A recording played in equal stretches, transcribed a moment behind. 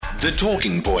The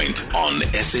Talking Point on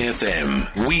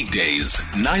SAFM. Weekdays,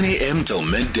 9 a.m. till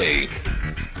midday.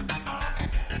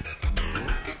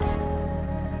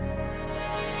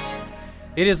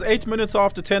 It is 8 minutes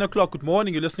after 10 o'clock. Good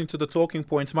morning. You're listening to The Talking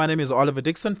Points. My name is Oliver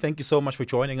Dixon. Thank you so much for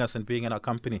joining us and being in our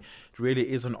company. It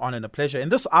really is an honor and a pleasure. In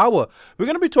this hour, we're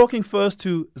going to be talking first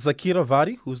to Zaakirah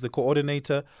Vadi, who's the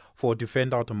coordinator for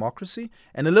Defend Our Democracy.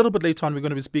 And a little bit later on, we're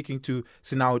going to be speaking to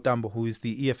Sinawo Thambo, who is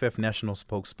the EFF National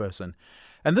Spokesperson.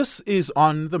 And this is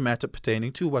on the matter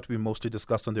pertaining to what we mostly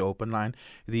discussed on the open line,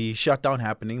 the shutdown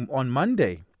happening on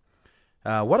Monday.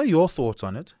 What are your thoughts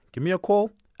on it? Give me a call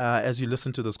as you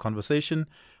listen to this conversation.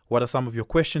 What are some of your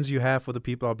questions you have for the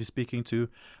people I'll be speaking to?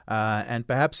 And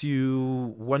perhaps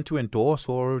you want to endorse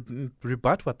or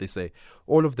rebut what they say.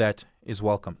 All of that is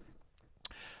welcome.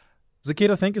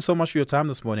 Zaakirah, thank you so much for your time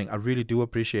this morning. I really do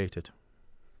appreciate it.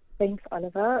 Thanks,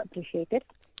 Oliver. Appreciate it.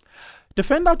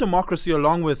 Defend Our Democracy,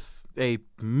 along with a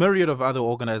myriad of other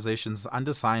organizations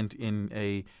undersigned in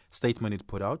a statement it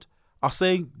put out, are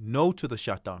saying no to the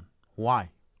shutdown. Why?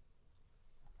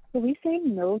 So we're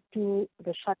saying no to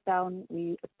the shutdown.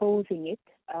 We're opposing it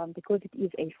because it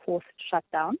is a forced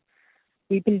shutdown.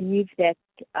 We believe that,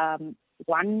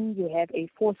 one, you have a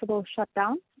forcible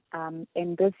shutdown,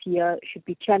 and this year should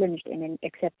be challenged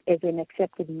as an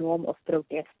accepted norm of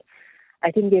protest. I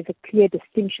think there's a clear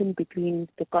distinction between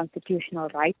the constitutional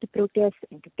right to protest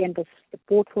and to canvass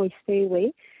support for a stay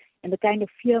away and the kind of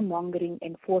fear-mongering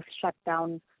and forced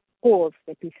shutdown calls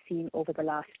that we've seen over the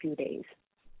last few days.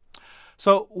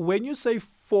 So when you say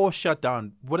forced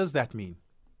shutdown, what does that mean?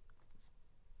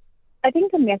 I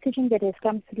think the messaging that has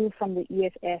come through from the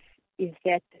EFF is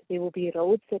that there will be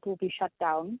roads that will be shut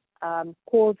down,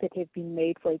 calls that have been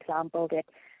made, for example, that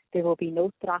there will be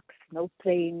no trucks, no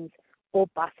trains, or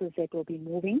buses that will be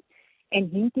moving, and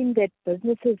hinting that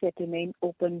businesses that remain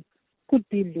open could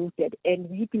be looted. And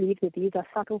we believe that these are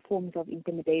subtle forms of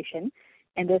intimidation,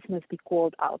 and this must be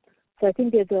called out. So I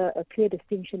think there's a clear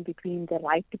distinction between the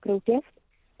right to protest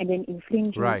and then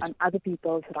infringing on other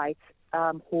people's rights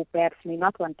who perhaps may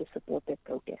not want to support that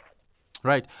protest.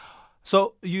 Right.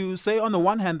 So you say on the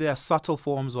one hand there are subtle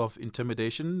forms of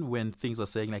intimidation when things are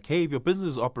saying like, hey, if your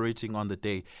business is operating on the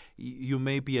day, you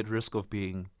may be at risk of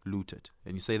being looted.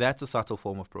 And you say that's a subtle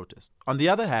form of protest. On the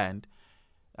other hand,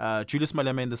 Julius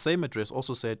Malema in the same address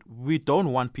also said, we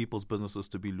don't want people's businesses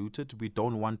to be looted. We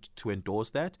don't want to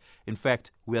endorse that. In fact,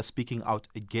 we are speaking out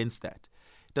against that.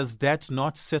 Does that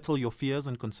not settle your fears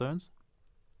and concerns?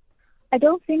 I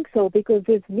don't think so, because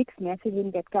there's mixed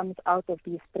messaging that comes out of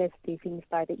these press briefings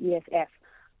by the EFF.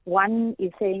 One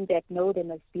is saying that, no, there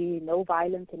must be no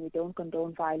violence and we don't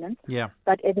condone violence. Yeah.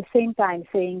 But at the same time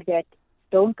saying that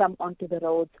don't come onto the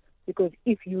roads, because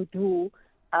if you do,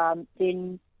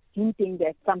 then hinting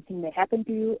that something may happen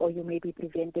to you or you may be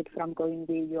prevented from going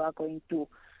where you are going to.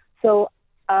 So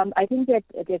I think that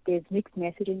there's mixed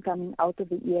messaging coming out of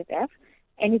the EFF,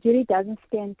 and it really doesn't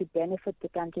stand to benefit the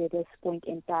country at this point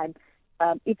in time.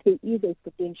 If there is a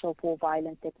potential for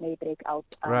violence that may break out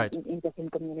in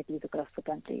different communities across the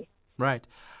country. Right.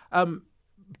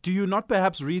 Do you not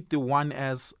perhaps read the one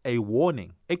as a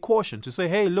warning, a caution to say,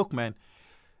 hey, look, man,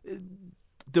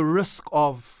 the risk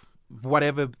of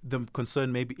whatever the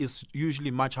concern may be is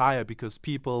usually much higher because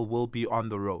people will be on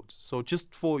the roads. So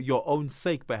just for your own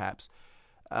sake, perhaps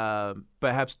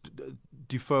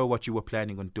defer what you were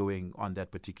planning on doing on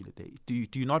that particular day. Do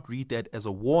you not read that as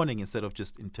a warning instead of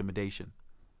just intimidation?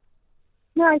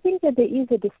 No, I think that there is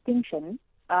a distinction,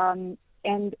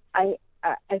 and I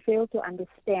fail to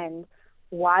understand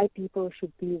why people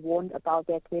should be warned about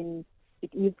that when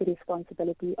it is the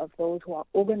responsibility of those who are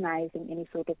organizing any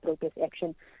sort of protest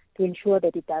action to ensure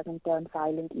that it doesn't turn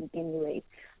violent in any way.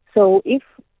 So if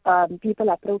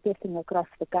people are protesting across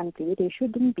the country, there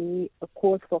shouldn't be a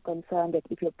cause for concern that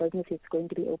if your business is going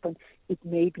to be open, it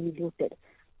may be looted.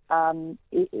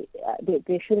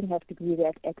 There shouldn't have to be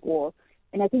that at all.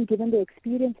 And I think given the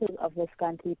experiences of this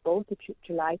country, both the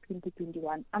July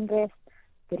 2021 unrest,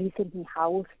 the recent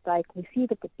Sinawo strike, we see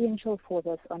the potential for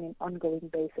this on an ongoing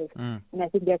basis. And I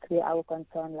think that's where our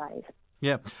concern lies.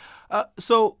 Yeah.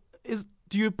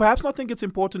 Do you perhaps not think it's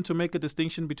important to make a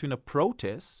distinction between a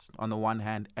protest on the one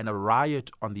hand and a riot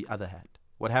on the other hand?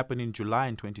 What happened in July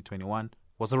in 2021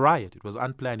 was a riot. It was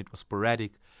unplanned. It was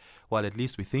sporadic. Well, at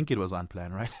least we think it was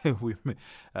unplanned, right?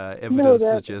 Evidence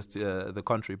suggests the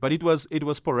contrary. But it was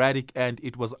sporadic and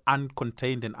it was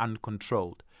uncontained and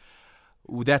uncontrolled.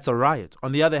 That's a riot.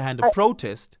 On the other hand, a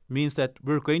protest means that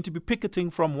we're going to be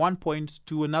picketing from one point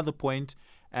to another point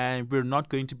and we're not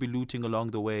going to be looting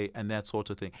along the way and that sort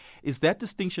of thing. Is that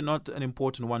distinction not an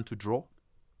important one to draw?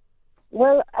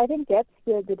 Well, I think that's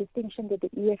the distinction that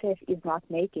the EFF is not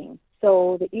making.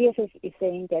 So the EFF is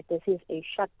saying that this is a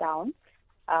shutdown,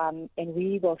 and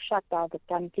we will shut down the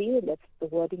country. That's the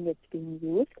wording that's being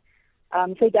used.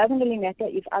 So it doesn't really matter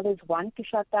if others want to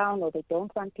shut down or they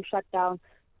don't want to shut down.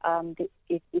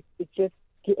 It's just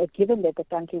given that the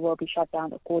country will be shut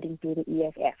down according to the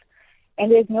EFF.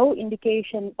 And there's no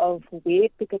indication of where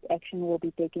picket action will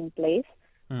be taking place.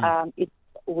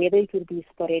 Whether it will be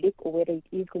sporadic or whether it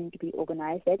is going to be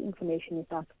organized, that information is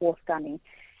not forthcoming.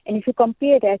 And if you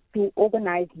compare that to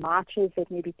organized marches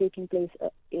that may be taking place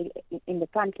in the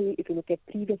country, if you look at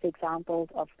previous examples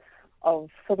of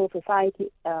civil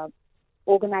society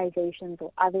organizations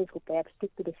or others who perhaps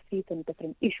took to the streets on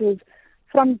different issues,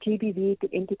 from GBV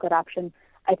to anti-corruption,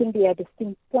 I think there are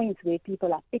distinct points where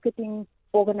people are picketing,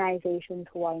 organizations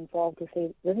who are involved to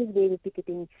say, this is where we're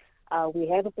picketing, we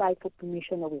have applied for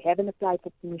permission or we haven't applied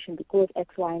for permission because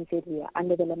X, Y, and Z, we are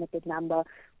under the limited number,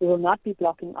 we will not be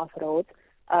blocking off roads,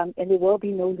 and there will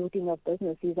be no looting of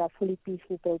business. These are fully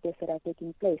peaceful protests that are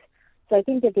taking place. So I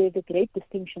think that there's a great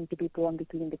distinction to be drawn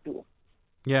between the two.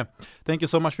 Yeah. Thank you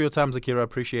so much for your time, Zaakirah.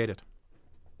 Appreciate it.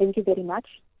 Thank you very much.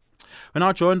 We're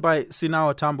now joined by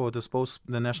Sinawo Thambo,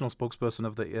 the national spokesperson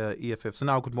of the EFF.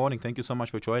 Sinawo, good morning. Thank you so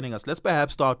much for joining us. Let's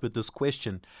perhaps start with this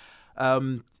question.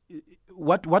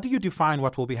 What do you define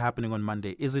what will be happening on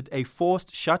Monday? Is it a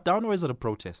forced shutdown or is it a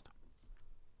protest?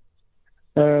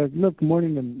 Look,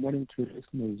 morning to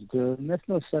listeners. The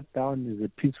national shutdown is a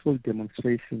peaceful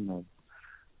demonstration of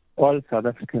all South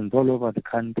Africans all over the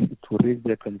country to raise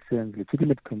their concerns,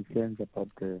 legitimate concerns about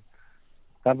the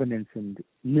governance and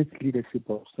misleadership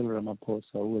of Cyril Ramaphosa,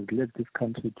 who has led this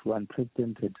country to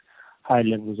unprecedented high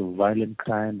levels of violent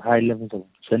crime, high levels of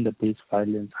gender-based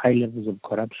violence, high levels of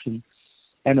corruption,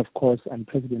 and of course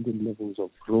unprecedented levels of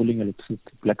rolling electricity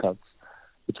blackouts,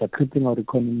 which are crippling our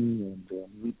economy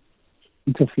and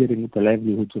interfering with the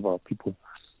livelihoods of our people.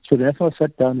 So the national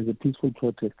shutdown is a peaceful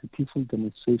protest, a peaceful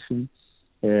demonstration,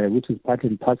 which is part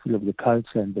and parcel of the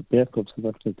culture and the birth of South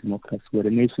Africa's democracy. We're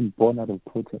a nation born out of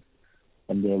protest.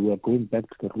 And we are going back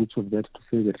to the roots of that to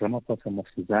say that Ramaphosa must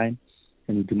resign,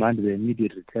 and we demand the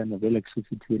immediate return of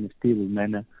electricity in a stable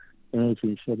manner in order to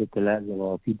ensure that the lives of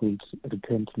our people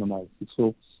return to normality.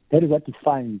 So that is what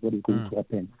defines what is going to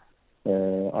happen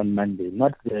on Monday,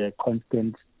 not the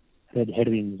constant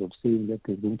headings of saying that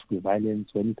there's going to be violence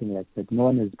or anything like that. No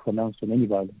one has pronounced on any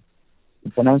violence. The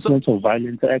pronouncements of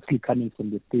violence are actually coming from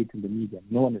the state and the media.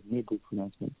 No one has made those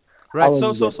pronouncements. Right. So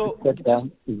is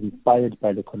inspired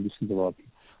by the conditions of our people.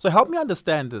 So help me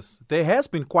understand this. There has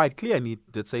been quite clear, and he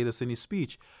did say this in his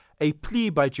speech, a plea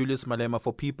by Julius Malema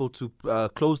for people to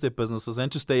close their businesses and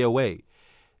to stay away.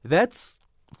 That's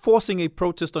forcing a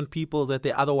protest on people that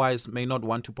they otherwise may not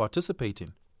want to participate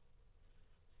in.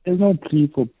 There's no plea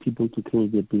for people to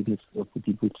close their businesses or for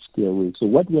people to stay away. So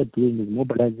what we are doing is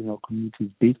mobilizing our communities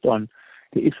based on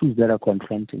the issues that are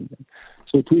confronting them.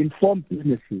 So to inform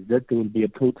businesses that there will be a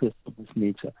protest of this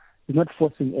nature is not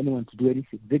forcing anyone to do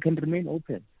anything. They can remain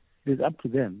open. It is up to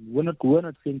them. We're not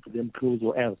saying to them close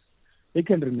or else. They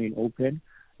can remain open.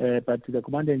 But the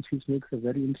Commander-in-Chief makes a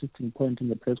very interesting point in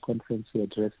the press conference he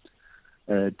addressed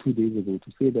 2 days ago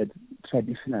to say that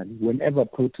traditionally, whenever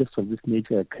protests of this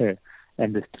nature occur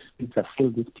and the streets are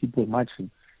filled with people marching,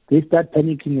 they start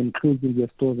panicking and closing their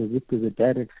stores as if there's a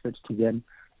direct threat to them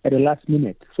at the last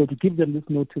minute. So to give them this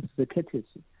notice is a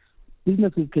courtesy.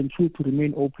 Businesses can choose to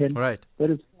remain open. Right. That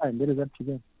is fine. That is up to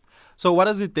them. So what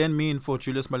does it then mean for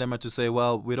Julius Malema to say,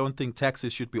 well, we don't think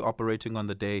taxis should be operating on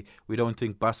the day. We don't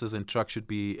think buses and trucks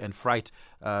and freight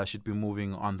should be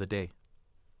moving on the day?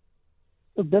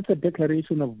 So that's a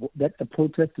declaration of that a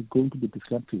protest is going to be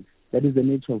disruptive. That is the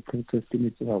nature of protest in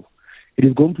itself. It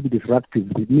is going to be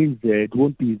disruptive. It means that it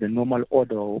won't be the normal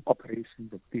order of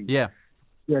operations of things. Yeah.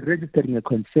 We are registering a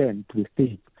concern to the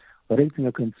state. We're registering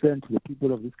a concern to the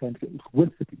people of this country,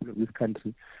 with the people of this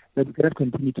country, that we cannot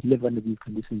continue to live under these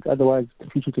conditions. Otherwise,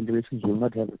 future generations will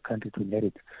not have a country to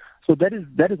inherit. So that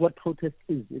is what protest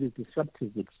is. It is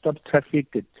disruptive. It stops traffic.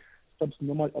 It stops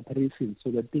normal operations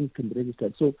so that things can be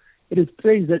registered. So it is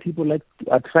strange that people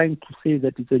are trying to say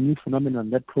that it's a new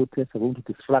phenomenon, that protests are going to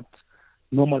disrupt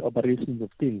normal operations of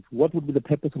things. What would be the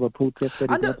purpose of a protest?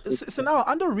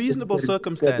 Under reasonable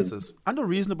circumstances,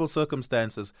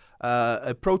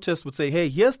 a protest would say, hey,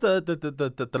 here's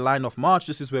the line of march.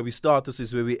 This is where we start. This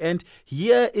is where we end.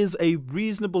 Here is a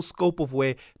reasonable scope of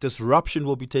where disruption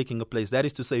will be taking place. That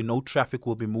is to say, no traffic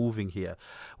will be moving here.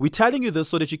 We're telling you this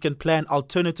so that you can plan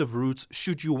alternative routes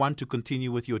should you want to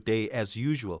continue with your day as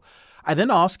usual. I then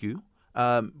ask you,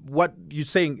 what you're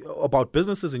saying about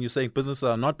businesses, and you're saying businesses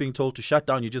are not being told to shut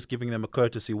down. You're just giving them a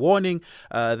courtesy warning,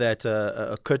 that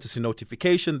a courtesy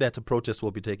notification that a protest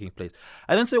will be taking place.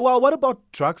 And then say, well, what about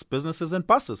trucks, businesses, and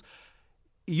buses?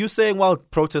 You're saying, well,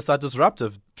 protests are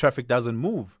disruptive. Traffic doesn't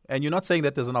move. And you're not saying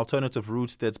that there's an alternative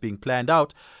route that's being planned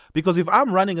out. Because if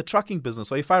I'm running a trucking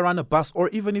business, or if I run a bus, or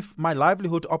even if my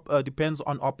livelihood depends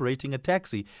on operating a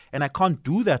taxi, and I can't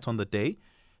do that on the day,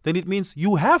 then it means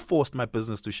you have forced my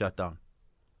business to shut down.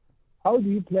 How do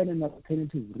you plan an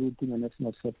alternative route in a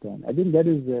national shutdown? I think that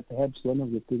is perhaps one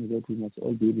of the things that we must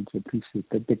all be able to appreciate,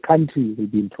 that the country will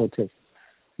be in protest.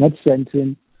 Not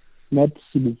Sandton, not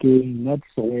Sebokeng, not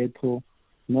Soweto,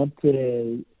 not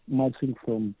marching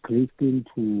from Grayston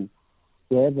to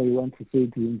wherever you want to say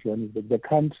to in Johannesburg. The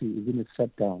country is in a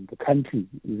shutdown. The country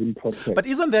is in protest. But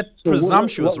isn't that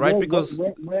presumptuous, right? Because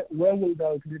where will the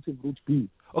alternative route be?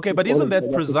 Okay, but isn't that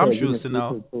presumptuous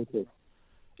now?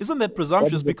 Isn't that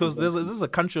presumptuous? Because this is a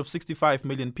country of 65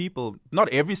 million people. Not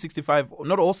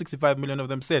all 65 million of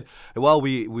them said, well,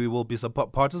 we will be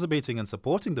participating and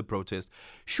supporting the protest.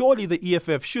 Surely the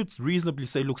EFF should reasonably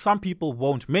say, look,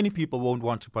 many people won't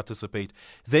want to participate.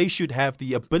 They should have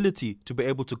the ability to be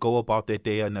able to go about their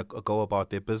day and go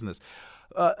about their business.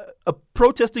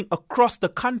 Protesting across the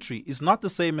country is not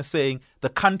the same as saying the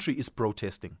country is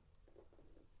protesting.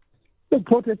 So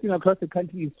protesting across the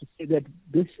country is to say that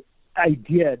this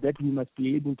idea that we must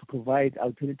be able to provide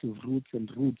alternative routes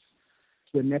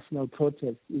to a national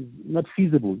protest is not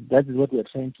feasible. That is what we are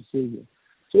trying to say here.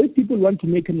 So if people want to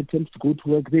make an attempt to go to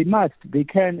work, they must, they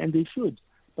can, and they should.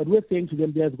 But we're saying to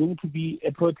them there's going to be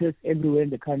a protest everywhere in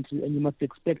the country, and you must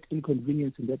expect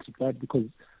inconvenience in that regard, because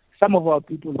some of our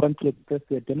people want to express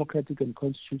their democratic and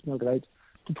constitutional right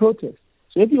to protest.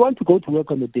 So if you want to go to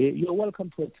work on the day, you're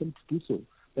welcome to attempt to do so.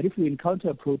 But if you encounter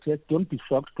a protest, don't be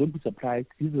shocked, don't be surprised.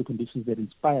 These are the conditions that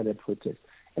inspire that protest.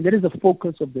 And that is the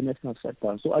focus of the national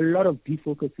shutdown. So a lot of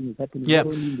defocusing is happening not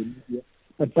only in the media,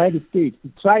 but by the state,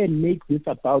 to try and make this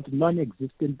about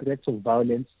non-existent threats of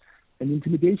violence and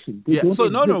intimidation. So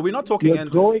we're not talking... You're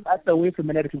drawing us away from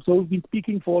a narrative. So we've been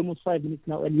speaking for almost 5 minutes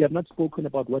now, and we have not spoken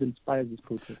about what inspires this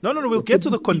protest. No, we'll get to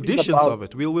the conditions of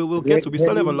it. We'll get to... We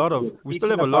still have a lot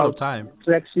of time.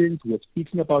 Distractions. We're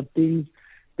speaking about things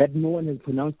that no one has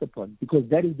pronounced upon, because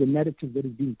that is the narrative that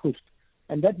is being pushed,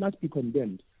 and that must be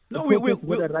condemned. No, it's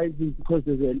not arising because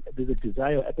there's a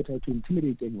desire or appetite to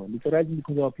intimidate anyone. It's arising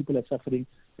because our people are suffering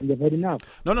and they've had enough.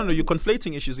 No, you're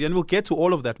conflating issues, and we'll get to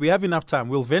all of that. We have enough time.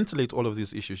 We'll ventilate all of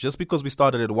these issues. Just because we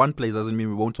started at one place doesn't mean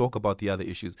we won't talk about the other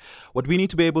issues. What we need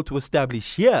to be able to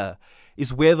establish here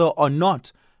is whether or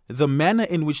not the manner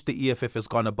in which the EFF has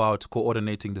gone about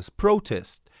coordinating this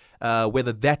protest,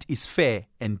 whether that is fair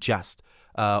and just.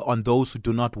 On those who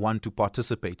do not want to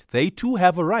participate. They too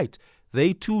have a right.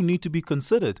 They too need to be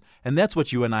considered. And that's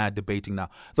what you and I are debating now.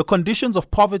 The conditions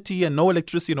of poverty and no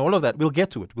electricity and all of that, we'll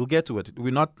get to it.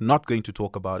 We're not going to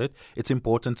talk about it. It's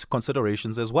important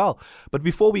considerations as well. But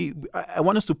before I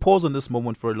want us to pause on this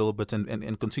moment for a little bit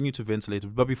and continue to ventilate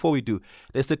it. But before we do,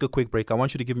 let's take a quick break. I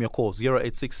want you to give me a call,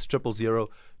 086 000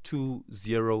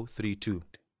 2032.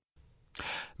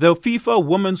 The FIFA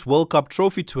Women's World Cup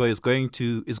Trophy Tour is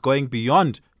going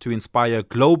beyond to inspire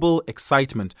global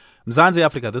excitement. Mzansi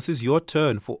Africa, this is your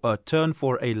turn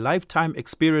for a lifetime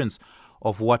experience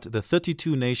of what the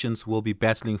 32 nations will be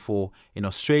battling for in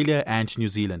Australia and New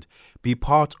Zealand. Be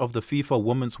part of the FIFA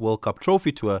Women's World Cup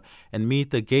Trophy Tour and meet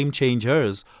the game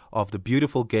changers of the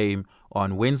beautiful game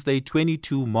on Wednesday,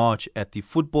 22 March at the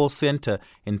Football Centre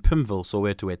in Pimville,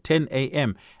 Soweto at 10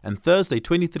 a.m. and Thursday,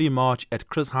 23 March at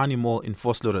Chris Hani Mall in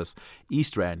Vosloorus,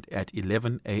 East Rand at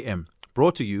 11 a.m.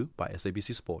 Brought to you by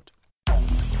SABC Sport.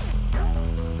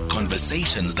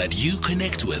 Conversations that you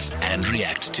connect with and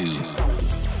react to.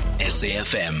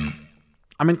 SAFM.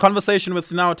 I'm in conversation with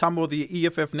Sinawo Thambo, the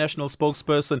EFF National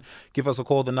Spokesperson. Give us a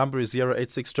call. The number is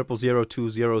 086 000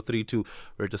 2032.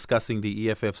 We're discussing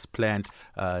the EFF's planned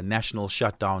national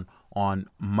shutdown on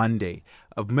Monday.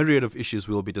 A myriad of issues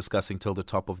we'll be discussing till the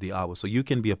top of the hour. So you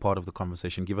can be a part of the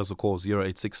conversation. Give us a call,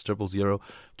 086 000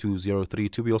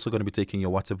 2032. We're also going to be taking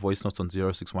your WhatsApp voice notes on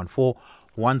 0614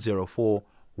 104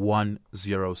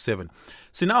 107.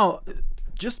 So now,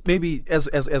 just maybe as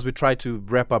we try to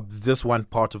wrap up this one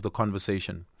part of the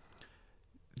conversation,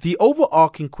 the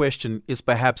overarching question is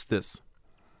perhaps this.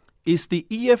 Is the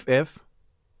EFF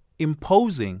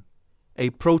imposing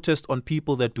a protest on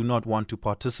people that do not want to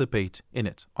participate in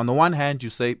it? On the one hand,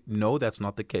 you say, no, that's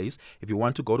not the case. If you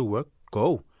want to go to work,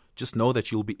 go. Just know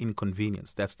that you'll be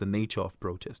inconvenienced. That's the nature of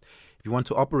protest. If you want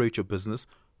to operate your business,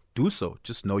 do so.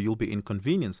 Just know you'll be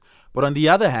inconvenienced. But on the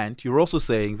other hand, you're also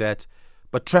saying that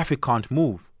but traffic can't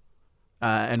move.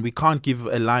 and we can't give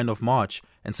a line of march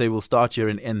and say we'll start here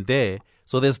and end there.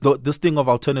 So there's this thing of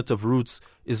alternative routes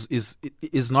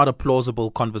is not a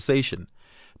plausible conversation.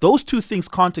 Those two things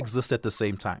can't exist at the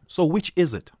same time. So which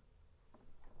is it?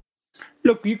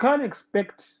 Look, you can't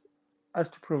expect us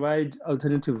to provide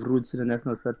alternative routes in a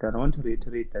national shutdown. I want to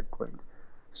reiterate that point.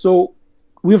 So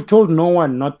we've told no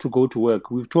one not to go to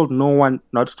work. We've told no one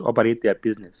not to operate their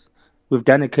business. We've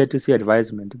done a courtesy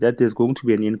advisement that there's going to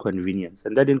be an inconvenience,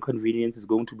 and that inconvenience is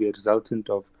going to be a resultant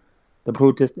of the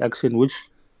protest action, which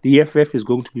the EFF is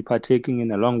going to be partaking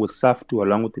in, along with SAFTU,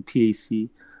 along with the PAC,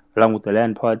 along with the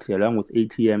Land Party, along with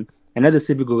ATM, and other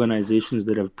civic organizations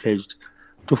that have pledged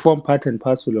to form part and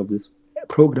parcel of this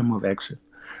program of action.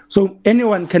 So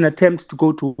anyone can attempt to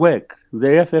go to work.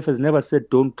 The EFF has never said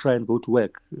don't try and go to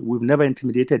work. We've never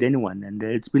intimidated anyone, and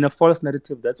it's been a false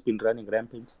narrative that's been running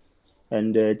rampant,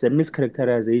 and it's a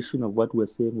mischaracterization of what we're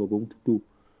saying we're going to do.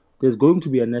 There's going to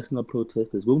be a national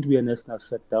protest. There's going to be a national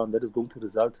shutdown that is going to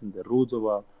result in the roads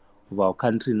of our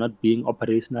country not being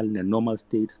operational in a normal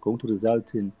state. It's going to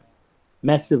result in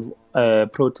massive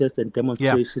protest and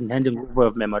demonstration, handing over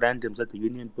of memorandums at the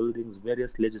union buildings,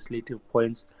 various legislative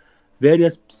points,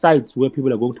 various sites where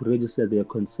people are going to register their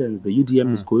concerns. The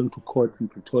UDM is going to court in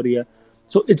Pretoria.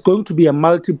 So it's going to be a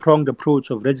multi-pronged approach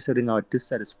of registering our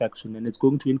dissatisfaction, and it's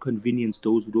going to inconvenience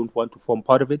those who don't want to form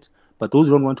part of it, but those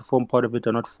who don't want to form part of it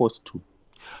are not forced to.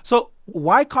 So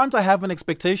why can't I have an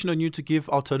expectation on you to give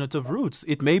alternative routes?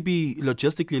 It may be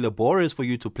logistically laborious for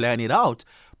you to plan it out,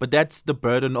 but that's the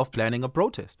burden of planning a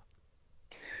protest.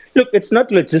 Look, it's not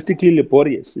logistically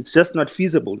laborious. It's just not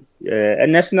feasible. A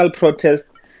national protest,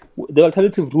 the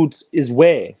alternative route is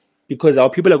where? Because our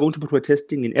people are going to be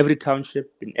protesting in every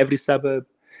township, in every suburb,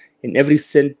 in every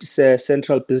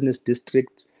central business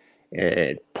district,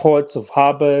 ports of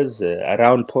harbors,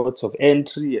 around ports of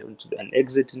entry and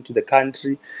exit into the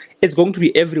country. It's going to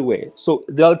be everywhere. So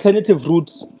the alternative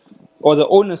routes, or the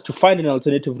onus to find an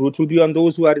alternative route, will be on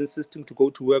those who are insisting to go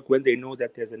to work when they know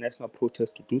that there's a national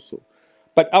protest to do so.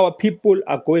 But our people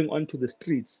are going onto the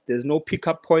streets. There's no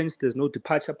pickup points, there's no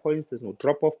departure points, there's no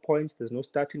drop-off points, there's no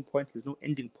starting point, there's no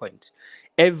ending point.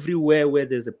 Everywhere where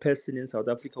there's a person in South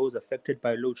Africa who's affected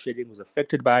by load shedding, who's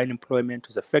affected by unemployment,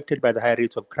 who's affected by the high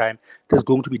rates of crime, there's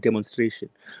going to be demonstration.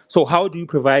 So how do you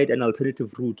provide an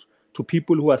alternative route to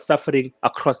people who are suffering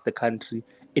across the country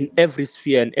in every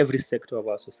sphere and every sector of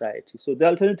our society? So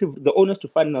the onus to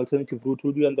find an alternative route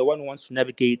will be on the one who wants to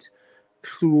navigate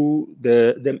through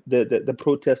the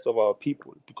protest of our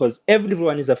people, because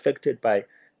everyone is affected by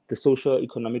the social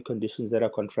economic conditions that are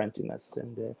confronting us.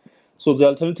 And so the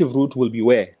alternative route will be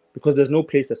where? Because there's no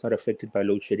place that's not affected by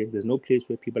load shedding. There's no place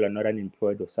where people are not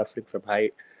unemployed or suffering from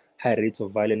high rates of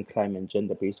violent crime and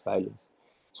gender-based violence.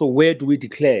 So where do we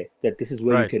declare that this is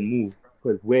where we can move?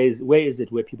 Because where is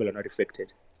it where people are not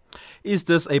affected? Is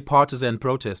this a partisan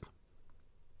protest?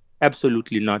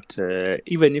 Absolutely not.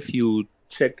 Even if you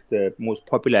check the most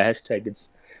popular hashtag, it's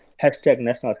hashtag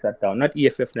National Shutdown, not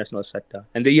EFF National Shutdown.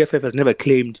 And the EFF has never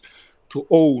claimed to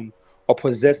own or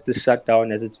possess the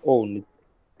shutdown as its own.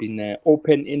 It's been an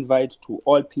open invite to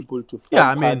all people to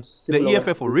the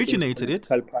EFF originated it.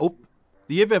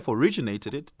 The EFF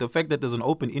originated it. The fact that there's an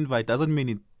open invite doesn't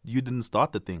mean you didn't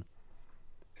start the thing.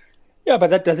 Yeah, but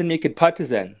that doesn't make it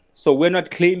partisan. So we're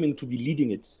not claiming to be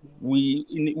leading it.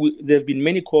 There have been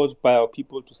many calls by our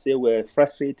people to say we're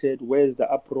frustrated. Where's the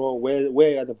uproar?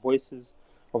 Where are the voices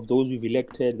of those we've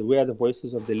elected? Where are the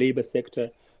voices of the labor sector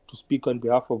to speak on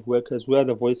behalf of workers? Where are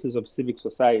the voices of civic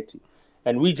society?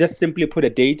 And we just simply put a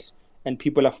date, and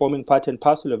people are forming part and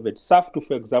parcel of it. SAFTU,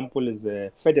 for example, is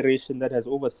a federation that has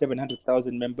over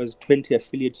 700,000 members, 20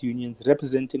 affiliate unions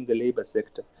representing the labor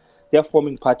sector. They're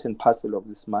forming part and parcel of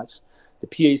this march. The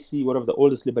PAC, one of the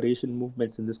oldest liberation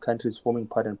movements in this country, is forming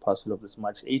part and parcel of this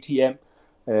march. ATM,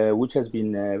 which has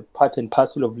been part and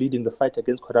parcel of leading the fight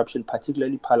against corruption,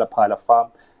 particularly Phala Farm,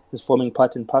 is forming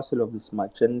part and parcel of this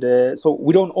march. And so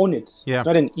we don't own it. Yeah. It's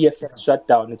not an EFF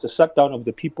shutdown. It's a shutdown of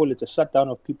the people. It's a shutdown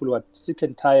of people who are sick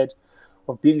and tired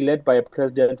of being led by a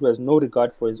president who has no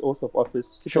regard for his oath of office,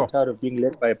 sick and tired of being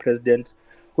led by a president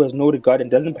who has no regard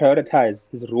and doesn't prioritize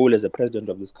his role as a president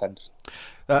of this country.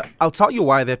 I'll tell you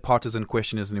why that partisan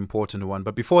question is an important one.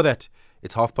 But before that,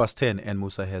 it's 10:30 and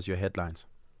Musa has your headlines.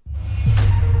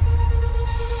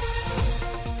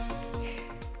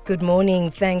 Good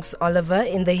morning. Thanks, Oliver.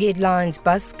 In the headlines,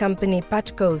 bus company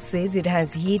Patco says it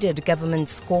has heeded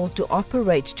government's call to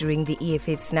operate during the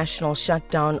EFF's national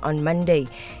shutdown on Monday.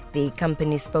 The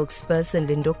company spokesperson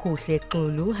Lindokuhle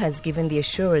Xulu has given the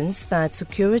assurance that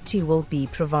security will be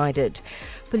provided.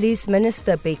 Police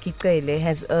Minister Bheki Cele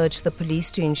has urged the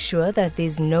police to ensure that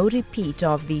there's no repeat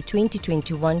of the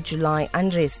 2021 July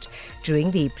unrest.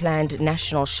 During the planned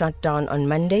national shutdown on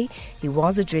Monday, he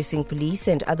was addressing police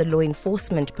and other law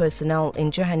enforcement personnel in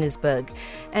Johannesburg.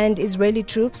 And Israeli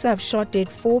troops have shot dead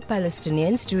 4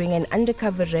 Palestinians during an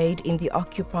undercover raid in the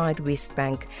occupied West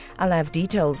Bank. I'll have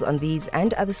details on these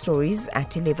and other stories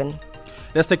at 11.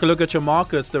 Let's take a look at your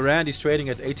markets. The rand is trading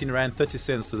at 18 rand 30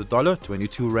 cents to the dollar,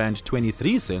 22 rand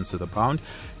 23 cents to the pound,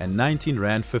 and 19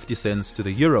 rand 50 cents to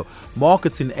the euro.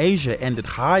 Markets in Asia ended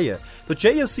higher. The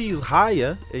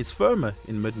JSE is firmer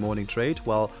in mid-morning trade,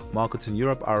 while markets in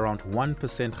Europe are around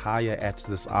 1% higher at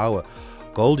this hour.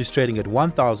 Gold is trading at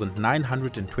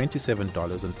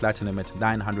 $1,927 and platinum at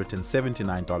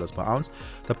 $979 per ounce.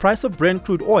 The price of Brent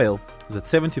crude oil is at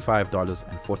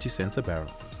 $75.40 a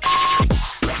barrel.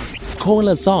 Call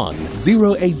us on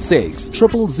 086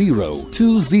 000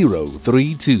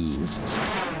 2032.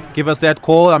 Give us that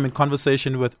call. I'm in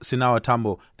conversation with Sinawo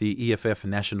Thambo, the EFF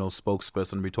National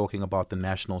Spokesperson. We're talking about the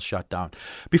national shutdown.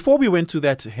 Before we went to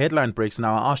that headline breaks,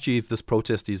 now I asked you if this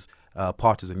protest is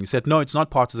partisan. You said, no, it's not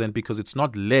partisan because it's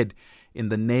not led in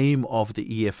the name of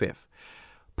the EFF.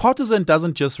 Partisan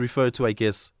doesn't just refer to, I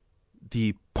guess,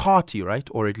 the party, right?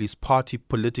 Or at least party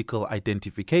political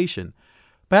identification.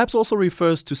 Perhaps also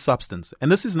refers to substance. And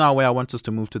this is now where I want us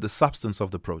to move to the substance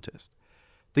of the protest.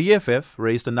 The EFF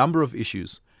raised a number of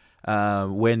issues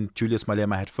when Julius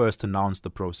Malema had first announced the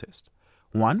protest.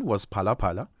 One was Phala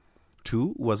Phala.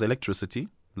 2 was electricity.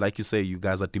 Like you say, you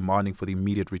guys are demanding for the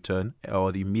immediate return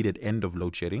or the immediate end of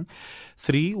load shedding.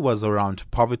 3 was around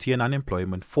poverty and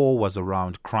unemployment. 4 was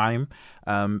around crime.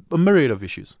 A myriad of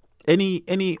issues.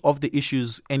 Any of the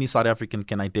issues any South African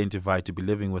can identify to be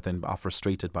living with and are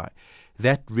frustrated by.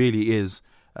 That really is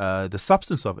the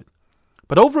substance of it.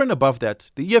 But over and above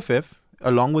that, the EFF,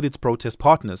 along with its protest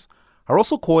partners, are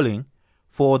also calling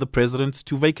for the president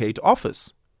to vacate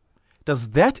office. Does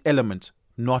that element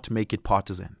not make it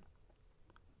partisan?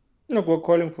 Look, we're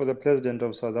calling for the president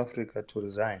of South Africa to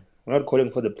resign. We're not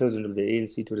calling for the president of the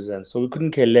ANC to resign. So we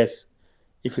couldn't care less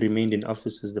if he remained in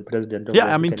office as the president of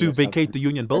to vacate the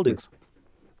union buildings.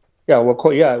 We're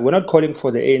not calling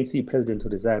for the ANC president to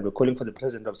resign. We're calling for the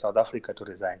president of South Africa to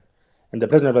resign. And the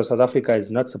president of South Africa is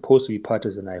not supposed to be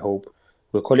partisan, I hope.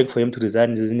 We're calling for him to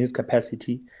resign in his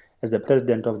capacity as the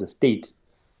president of the state.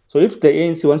 So if the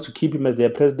ANC wants to keep him as their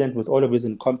president with all of his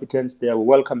incompetence, they are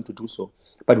welcome to do so.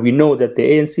 But we know that the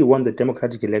ANC won the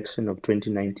democratic election of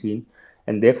 2019,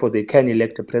 and therefore they can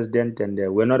elect a president, and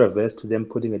we're not averse to them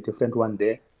putting a different one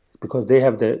there. It's because they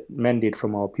have the mandate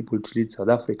from our people to lead South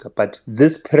Africa. But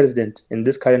this president, in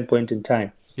this current point in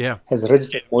time, has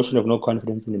registered a motion of no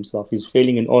confidence in himself. He's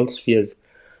failing in all spheres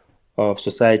of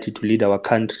society to lead our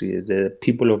country. The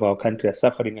people of our country are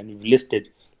suffering, and you've listed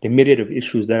the myriad of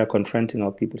issues that are confronting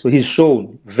our people. So he's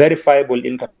shown verifiable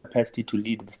incapacity to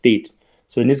lead the state.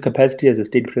 So in his capacity as a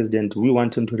state president, we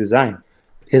want him to resign.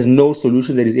 He has no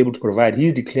solution that he's able to provide.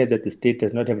 He's declared that the state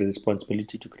does not have the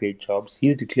responsibility to create jobs.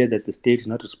 He's declared that the state is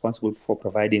not responsible for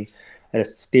providing a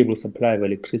stable supply of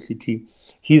electricity.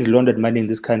 He's laundered money in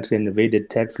this country and evaded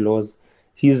tax laws.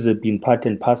 He's been part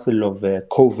and parcel of a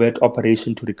covert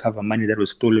operation to recover money that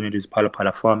was stolen at his Phala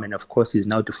Phala farm. And of course, he's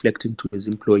now deflecting to his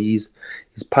employees.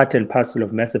 He's part and parcel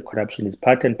of massive corruption. He's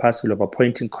part and parcel of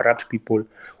appointing corrupt people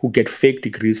who get fake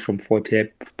degrees from Forte.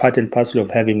 Part and parcel of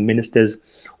having ministers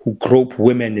who grope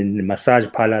women in massage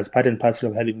parlors. Part and parcel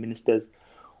of having ministers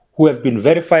who have been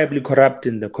verifiably corrupt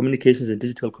in the communications and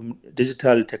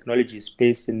digital technology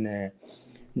space in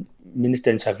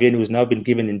Minister Nchaveni, who's now been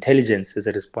given intelligence as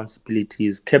a responsibility.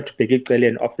 He's kept Bheki Cele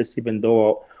in office even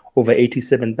though over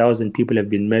 87,000 people have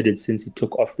been murdered since he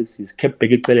took office. He's kept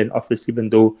Bheki Cele in office even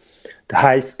though the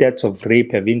high stats of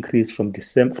rape have increased from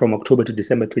October to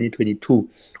December 2022.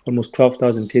 Almost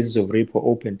 12,000 cases of rape were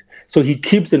opened. So he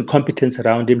keeps incompetence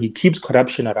around him. He keeps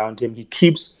corruption around him. He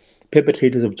keeps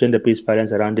perpetrators of gender-based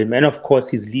violence around him. And of course,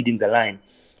 he's leading the line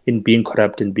in being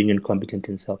corrupt and being incompetent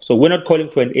himself. So we're not calling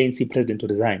for an ANC president to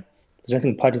resign. There's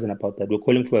nothing partisan about that. We're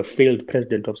calling for a failed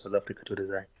president of South Africa to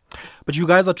resign. But you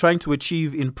guys are trying to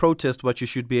achieve in protest what you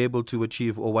should be able to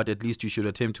achieve, or what at least you should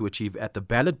attempt to achieve at the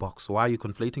ballot box. Why are you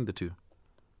conflating the two?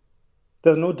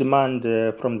 There's no demand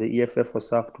from the EFF or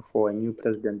SAFTU for a new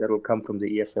president that will come from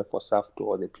the EFF or SAFTU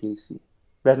or the PAC.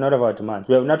 That's not our demand.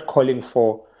 We are not calling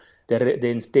for the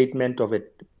instatement of a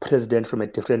president from a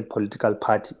different political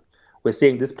party. We're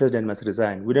saying this president must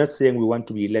resign. We're not saying we want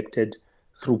to be elected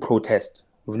through protest.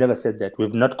 We've never said that.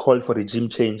 We've not called for regime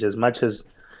change as much as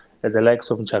the likes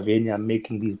of Ntshavheni are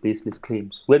making these baseless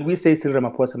claims. When we say Cyril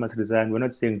Ramaphosa must resign, we're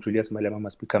not saying Julius Malema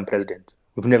must become president.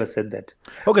 We've never said that.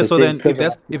 Okay, We're so saying then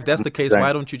if that's the case, resign.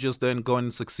 why don't you just then go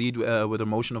and succeed with a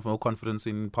motion of no confidence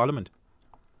in Parliament?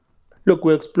 Look,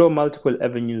 we explore multiple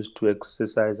avenues to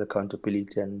exercise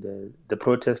accountability, and the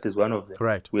protest is one of them.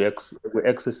 Right. We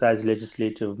exercise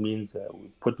legislative means.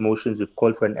 We put motions. We've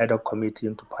called for an ad hoc committee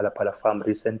into Phala Farm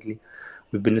recently.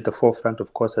 We've been at the forefront,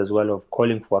 of course, as well, of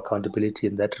calling for accountability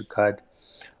in that regard.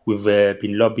 We've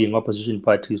been lobbying opposition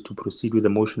parties to proceed with a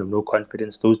motion of no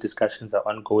confidence. Those discussions are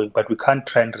ongoing, but we can't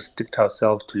try and restrict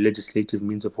ourselves to legislative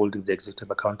means of holding the executive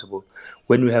accountable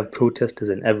when we have protest as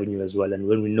an avenue as well, and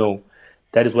when we know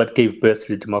that is what gave birth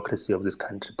to the democracy of this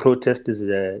country. Protest is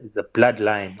the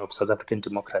bloodline of South African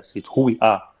democracy. It's who we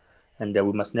are. And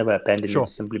we must never abandon it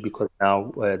simply because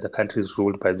now the country is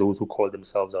ruled by those who call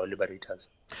themselves our liberators.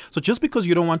 So just because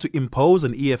you don't want to impose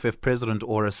an EFF president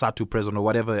or a SATU president or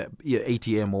whatever,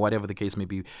 ATM or whatever the case may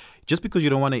be, just because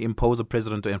you don't want to impose a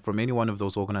president from any one of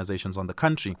those organizations on the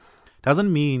country,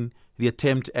 doesn't mean the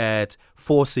attempt at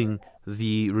forcing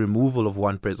the removal of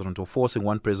one president or forcing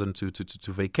one president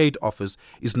to vacate office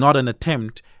is not an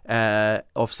attempt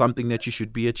of something that you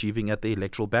should be achieving at the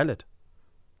electoral ballot.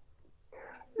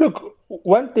 Look,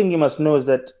 one thing you must know is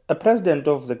that a president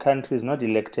of the country is not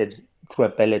elected through a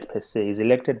ballot per se. He's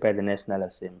elected by the National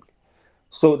Assembly.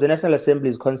 So the National Assembly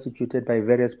is constituted by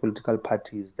various political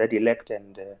parties that elect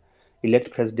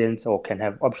presidents or can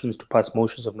have options to pass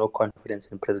motions of no confidence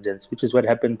in presidents, which is what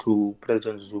happened to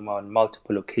President Zuma on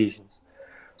multiple occasions.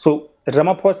 So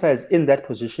Ramaphosa is in that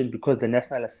position because the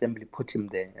National Assembly put him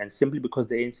there, and simply because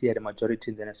the ANC had a majority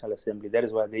in the National Assembly, that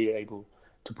is why they are able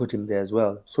to put him there as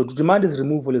well. So to demand his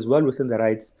removal is well within the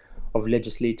rights of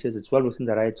legislators. It's well within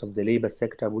the rights of the labor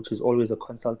sector, which is always a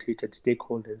consultative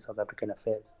stakeholder in South African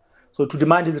affairs. So to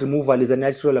demand his removal is a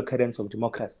natural occurrence of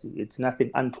democracy. It's nothing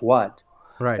untoward.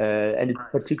 Right. And it's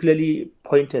particularly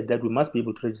pointed that we must be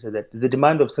able to register that the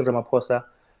demand of Cyril Ramaphosa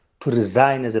to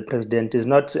resign as a president is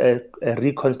not a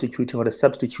reconstituting or a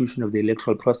substitution of the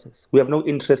electoral process. We have no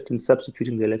interest in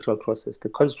substituting the electoral process. The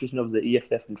constitution of the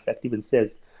EFF, in fact, even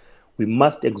says we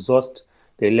must exhaust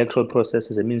the electoral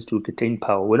process as a means to attain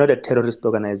power. We're not a terrorist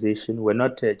organization. We're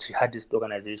not a jihadist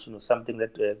organization or something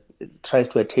that tries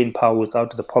to attain power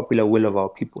without the popular will of our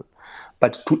people.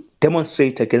 But to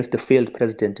demonstrate against the failed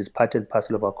president is part and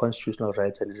parcel of our constitutional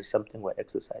rights, and it is something we're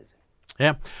exercising.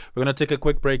 Yeah, we're going to take a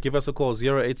quick break. Give us a call,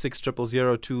 086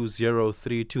 000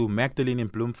 2032. Magdalene in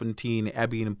Bloemfontein,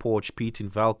 Abby in Porch, Pete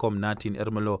in Valcom, Nati in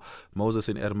Ermelo, Moses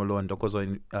in Ermelo, and Dokozo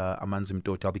in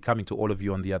Amanzimdoti. I'll be coming to all of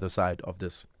you on the other side of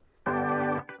this.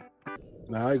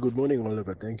 Hi, good morning,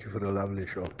 Oliver. Thank you for the lovely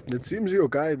show. It seems your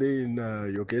guy there,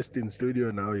 your guest in studio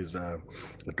now is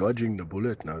dodging the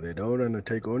bullet now. They don't want to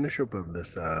take ownership of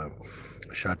this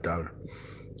shutdown.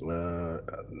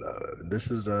 This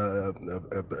is a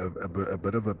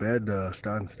bit of a bad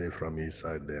stance there from his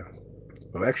side there.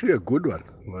 Well, actually a good one.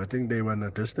 I think they want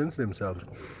to distance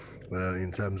themselves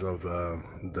in terms of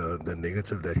the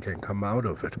negative that can come out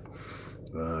of it.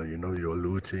 You're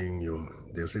looting,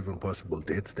 there's even possible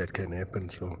deaths that can happen.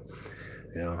 So,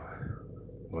 yeah,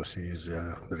 Mosi is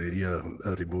really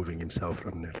removing himself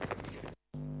from that.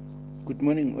 Good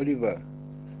morning, Oliver.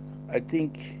 I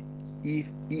think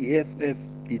if EFF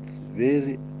is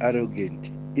very arrogant,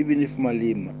 even if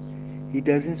Malema, he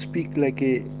doesn't speak like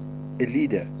a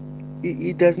leader.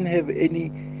 He doesn't have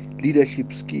any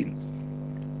leadership skill.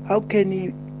 How can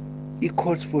he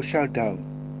calls for shutdown?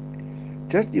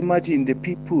 Just imagine the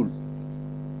people,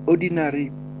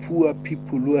 ordinary poor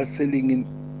people who are selling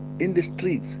in the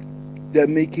streets. They are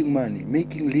making money,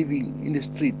 making living in the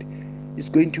street. It's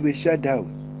going to be shut down.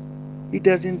 He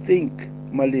doesn't think,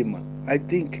 Malema. I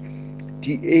think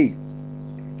DA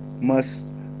must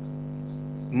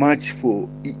march for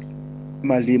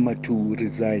Malema to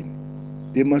resign.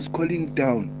 They must call him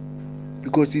down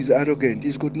because he's arrogant.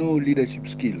 He's got no leadership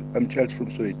skill. I'm Charles from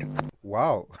Soweto.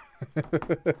 Wow.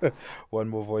 One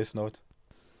more voice note.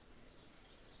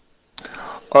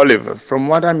 Oliver, from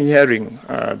what I'm hearing,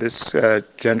 this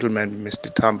gentleman,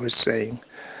 Mr. Thambo, is saying,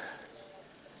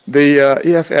 the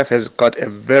EFF has got a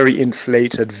very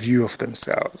inflated view of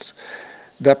themselves.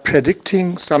 They're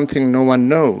predicting something no one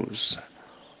knows.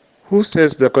 Who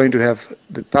says they're going to have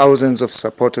the thousands of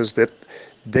supporters that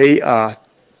they are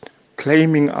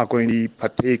claiming are going to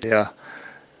partake their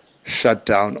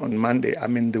shutdown on Monday? I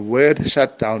mean, the word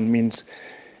shutdown means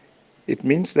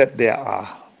that they are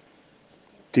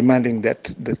demanding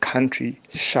that the country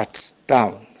shuts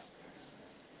down.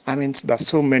 I mean, there's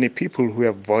so many people who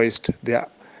have voiced their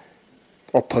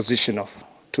opposition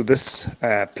to this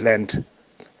planned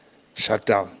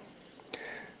shutdown.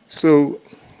 So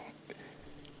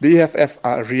the EFF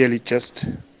are really just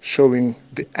showing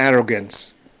the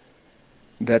arrogance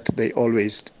that they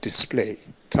always display.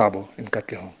 Thabo in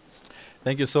Katlehong.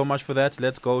 Thank you so much for that.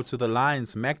 Let's go to the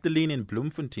lines. Magdalene in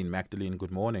Bloemfontein. Magdalene,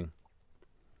 good morning.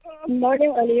 Good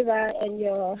morning, Oliver, and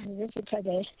your visitor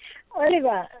there.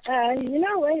 Oliver,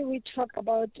 when we talk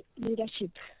about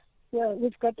leadership, well,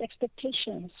 we've got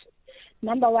expectations.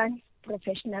 Number one,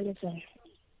 professionalism.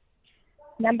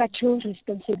 Number two,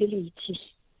 responsibility.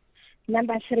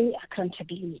 Number three,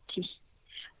 accountability.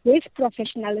 With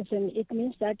professionalism, it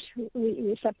means that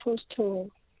we're supposed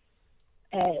to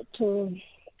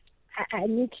I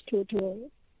need to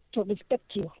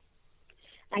respect you.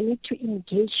 I need to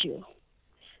engage you.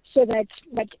 So that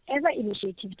whatever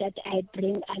initiative that I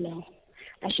bring along,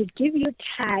 I should give you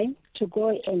time to go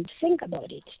and think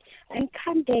about it and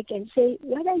come back and say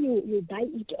whether you buy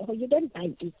it or you don't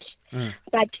buy it.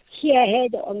 But here,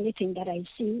 the only thing that I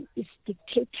see is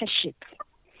dictatorship.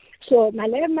 So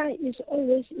Malema is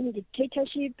always in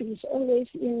dictatorship, is always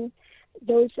in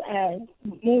those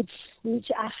moods which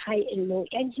are high and low,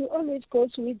 and he always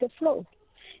goes with the flow.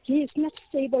 He is not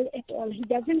stable at all. He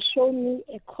doesn't show me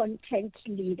a content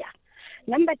leader.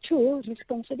 Number two,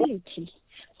 responsibility.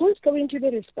 Who's going to be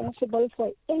responsible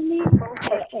for any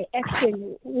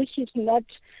action which is not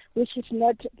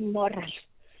moral,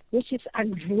 which is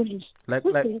unruly?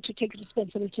 Who's going to take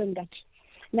responsibility on that?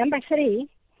 Number three,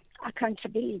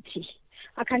 accountability.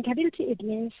 Accountability, it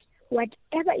means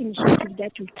whatever initiative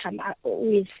that we come up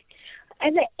with,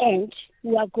 at the end,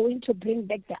 we are going to bring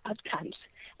back the outcomes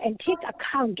and take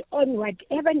account on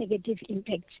whatever negative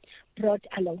impact brought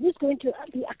along. Who's going to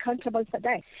be accountable for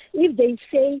that? If they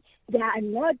say they are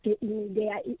not,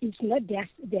 it's not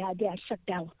their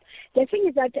shutdown. The thing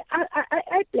is that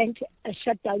I planned a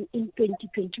shutdown in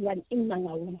 2021 in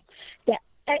Mangaung.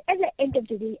 At the end of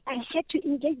the day, I had to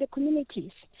engage the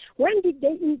communities. When did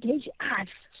they engage us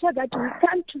so that we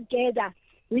come together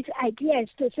with ideas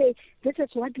to say, this is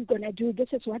what we're going to do, this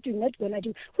is what we're not going to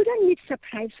do? We don't need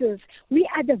surprises. We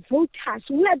are the voters.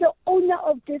 We are the owner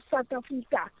of this South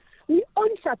Africa. We own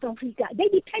South Africa. They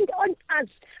depend on us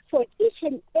for each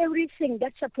and everything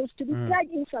that's supposed to be done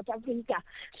in South Africa.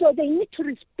 So they need to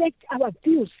respect our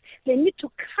views. They need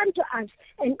to come to us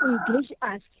and engage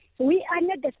us. We are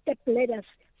not the step ladders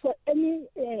for any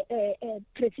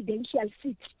presidential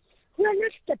seat. We are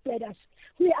not step ladders.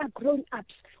 We are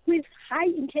grown-ups with high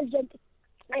intelligence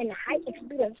and high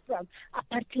experience from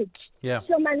apartheid. Yeah.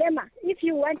 So Malema, if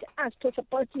you want us to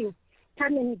support you,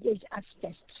 come and engage us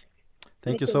first.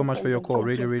 Thank you so much for your call.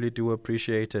 Really, really do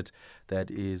appreciate it.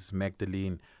 That is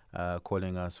Magdalene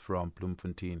calling us from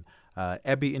Bloemfontein.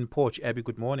 Abby in Porch. Abby,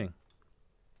 good morning.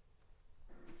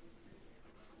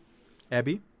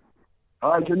 Abby?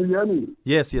 Hi, can you hear me?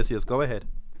 Yes. Go ahead.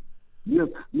 Yes.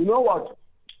 You know what?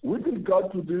 With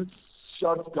regard to this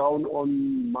shutdown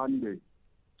on Monday,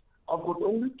 I've got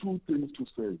only two things to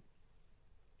say.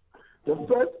 The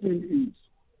first thing is,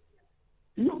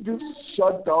 if this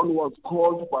shutdown was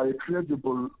called by a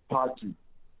credible party,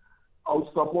 I would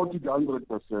support it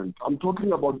 100%. I'm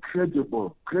talking about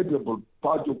credible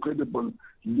party or credible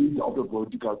leader of a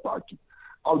political party.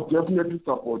 I would definitely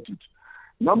support it.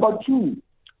 Number two,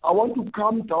 I want to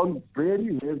come down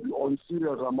very heavy on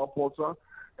Cyril Ramaphosa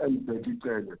and Betty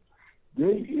Cele.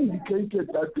 They indicated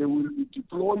that they will be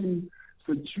deploying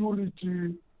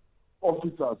security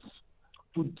officers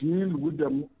to deal with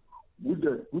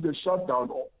the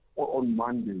shutdown on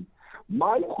Monday.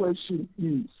 My question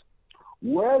is,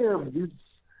 where have these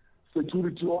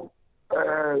security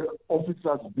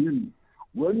officers been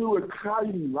when we were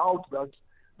crying out that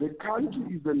the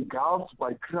country is engulfed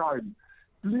by crime?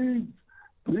 Please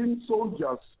bring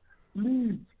soldiers.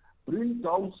 Please bring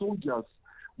down soldiers.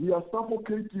 We are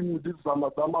suffocating with these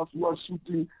Zamazamas who are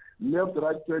shooting left,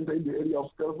 right, center in the area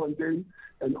of Stelfontein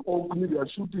and Orkney. They are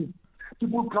shooting.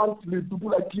 People can't sleep.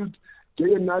 People are killed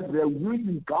day and night. They are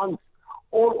wielding guns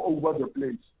all over the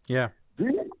place. Yeah.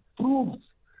 This proves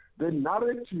the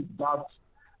narrative that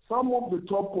some of the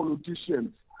top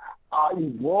politicians are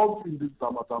involved in these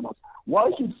Zamazamas. Why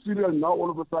should Syria now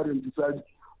all of a sudden decide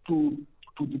to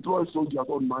deploy soldiers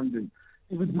on Monday?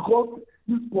 Is it because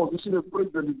his position as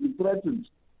president is being threatened?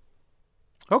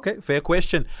 Okay, fair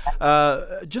question.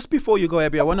 Just before you go,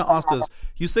 Abby, I want to ask this.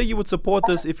 You say you would support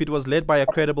this if it was led by a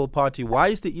credible party. Why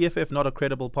is the EFF not a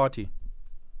credible party?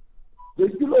 They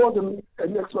still want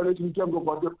an explanation in terms of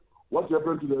what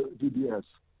happened to the DDS.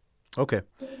 Okay,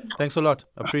 thanks a lot.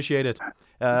 Appreciate it.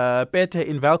 Pete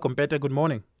in Welkom. Pete, good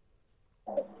morning.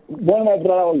 Good morning, my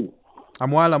brother. How are you?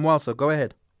 I'm well, sir. Go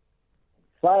ahead.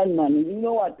 Fine, man. You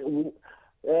know what?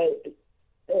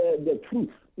 the truth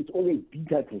is always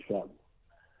bitter to some.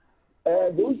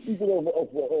 Those people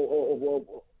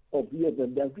of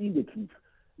EFF, they're seeing the truth.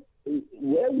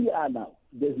 Where we are now,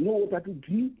 there's no water to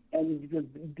drink, and it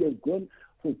has gone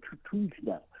for 2 weeks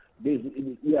now.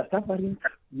 We are suffering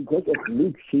because of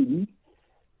load shedding,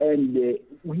 and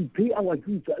we pay our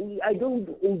dues. I don't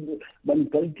owe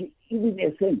municipality even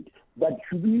a cent, but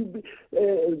should we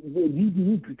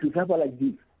need to suffer like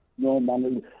this? No,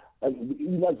 man.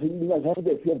 You must have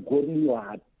the fear of God in your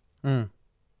heart.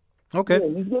 Okay.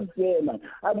 Yeah, it's not fair, man.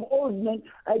 I'm old, man.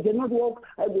 I cannot walk.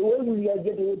 When will I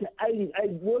get water? I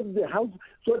go to the house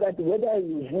so that whether I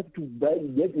will have to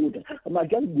get water, I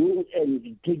must just go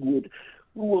and take water.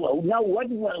 Now, what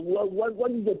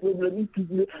is the problem if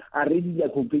people are ready to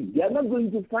complain? They are not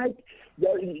going to fight.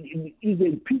 There is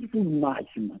a peaceful march,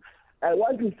 man. I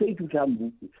want to say to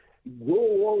Thambo,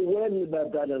 go well, my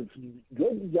brothers.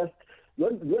 Don't let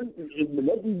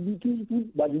it be peaceful,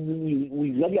 but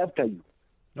we rally after you.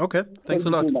 Okay, thanks a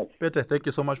lot. So Peter, thank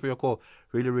you so much for your call.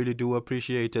 Really, really do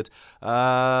appreciate it.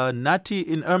 Nati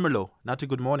in Ermelo. Nati,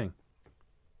 good morning.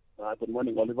 Good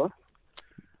morning, Oliver.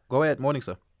 Go ahead. Morning,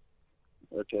 sir.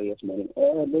 Okay, yes, morning.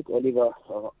 Look, Oliver,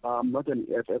 I'm not an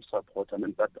EFF supporter,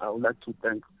 but I would like to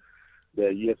thank the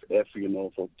EFF,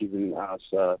 for giving us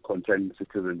concerned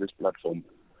citizens this platform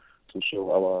to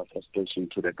show our frustration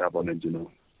to the government,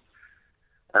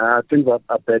 Things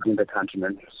are bad in the country,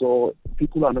 man. So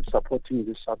people are not supporting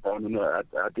this shutdown. I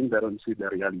think they don't see the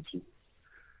reality.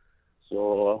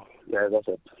 So, yeah, that's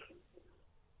it.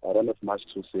 I don't have much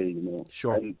to say,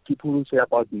 Sure. And people will say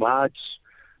about March,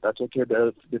 that's okay.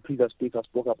 The previous speaker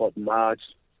spoke about March,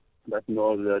 the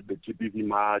GBV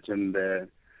March and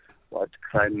what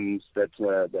crimes, the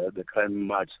crime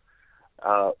march.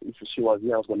 If she was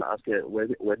here, I was going to ask her,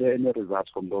 were there any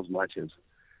results from those marches?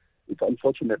 It's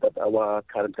unfortunate that our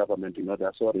current government,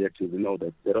 they're so reactive,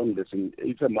 that they don't listen.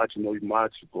 It's a march, you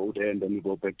march, you go there, and then you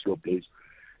go back to your place.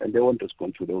 And they won't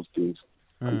respond to those things.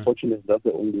 Unfortunately, that's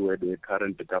the only way the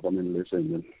current government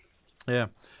listens. Yeah.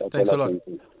 That's Thanks a all I lot.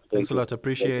 can say. Thanks a you. lot.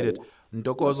 Appreciate it.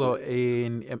 Ndokozo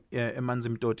in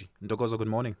Emanzimtoti. Ndokozo, good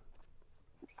morning.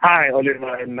 Hi,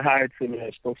 Oliver, and hi to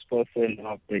the spokesperson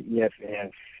of the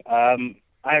EFF.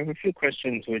 I have a few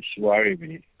questions which worry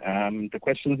me. The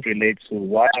questions relate to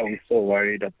why are we so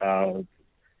worried about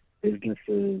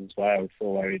businesses, why are we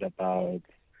so worried about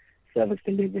service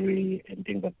delivery and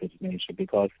things of this nature,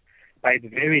 because by its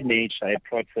very nature, a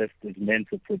protest is meant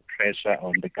to put pressure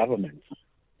on the government.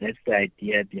 That's the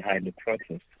idea behind the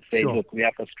protest. Say, Sure. Look, we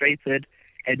are frustrated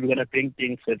and we're going to bring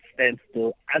things to a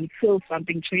standstill until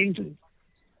something changes.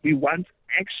 We want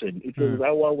action. It is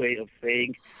our way of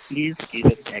saying, please give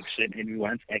us action, and we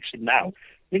want action now.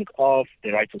 Think of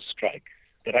the right to strike.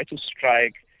 The right to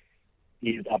strike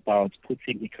is about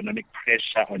putting economic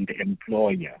pressure on the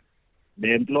employer.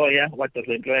 The employer, what does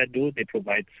the employer do? They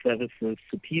provide services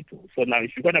to people. So now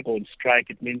if you're going to go on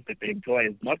strike, it means that the employer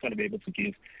is not going to be able to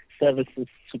give services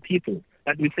to people.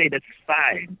 But we say that's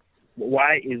fine.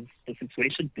 Why is the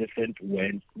situation different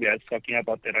when we are talking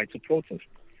about the right to protest?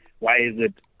 Why is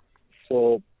it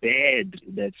so bad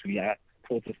that we are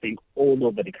protesting all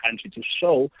over the country to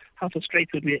show how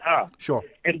frustrated we are? Sure.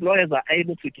 Employers are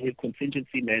able to give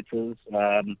contingency matters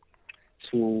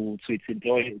to its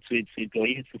employees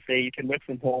to say you can work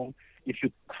from home. If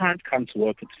you can't come to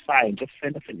work, it's fine. Just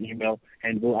send us an email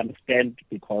and we'll understand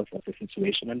because of the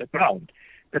situation on the ground.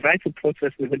 The right to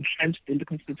protest is entrenched in the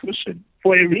Constitution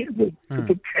for a reason, to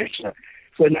put pressure.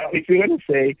 So now if you're going to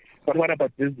say, but what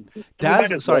about businesses?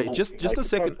 Just a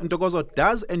second, Ndokozo,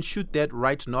 does and should that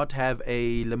right not have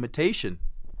a limitation?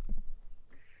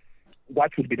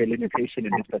 What would be the limitation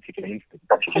in this particular instance?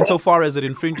 Insofar as it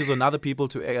infringes on other people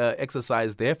to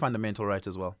exercise their fundamental right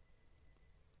as well.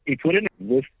 It wouldn't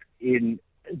exist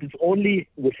it's only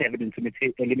would have a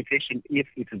limitation if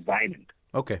it is violent.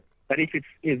 Okay. But if it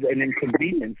is an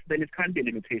inconvenience, then it can't be a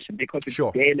limitation because it's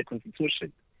there in the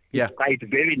Constitution. Yeah. By its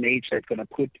very nature, it's going to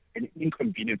put an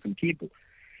inconvenience on people.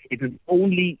 It is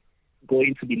only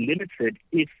going to be limited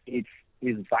if it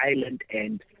is violent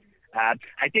and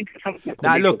I think some of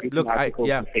I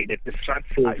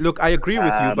agree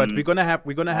with you, but we're gonna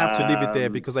have to leave it there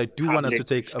because I do want us to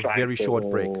take a very short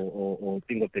break. Or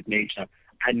things of that nature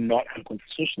are not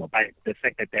unconstitutional by the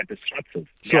fact that they're disruptive.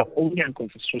 Sure. They're only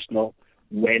unconstitutional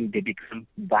when they become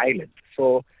violent.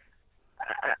 So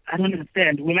I don't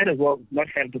understand. We might as well not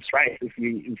have this right if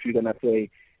you're gonna say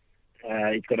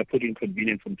it's gonna put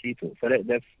inconvenience on people. So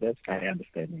that's my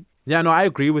understanding. Yeah, no, I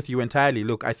agree with you entirely.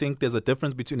 Look, I think there's a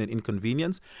difference between an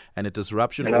inconvenience and a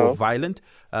disruption or violent.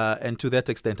 And to that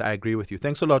extent, I agree with you.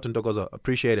 Thanks a lot, Ndokozo.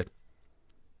 Appreciate it.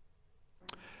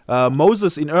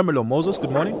 Moses in Ermelo. Moses,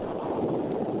 good morning.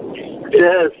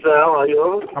 Yes, how are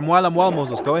you? I'm well,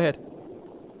 Moses. Go ahead.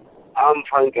 I'm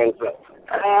fine, thanks, sir.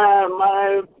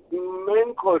 My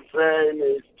main concern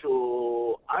is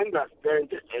to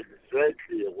understand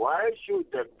exactly why should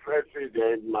the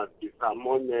president must be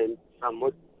summoned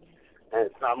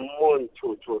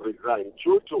to resign.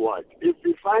 Due to what? If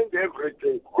we find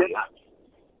everything collapsed,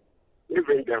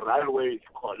 even the railways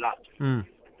collapsed,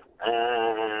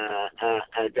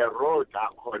 the roads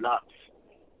are collapsed,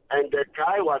 and the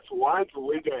guy was once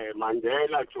with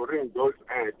Mandela during those,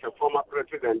 the former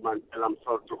President Mandela, I'm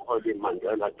sorry to call him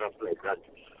Mandela just like that,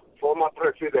 former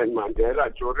President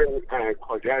Mandela during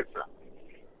Kodesa.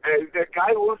 And the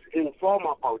guy was informed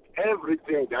about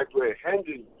everything that were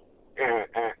handing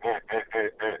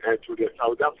to the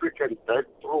South Africans back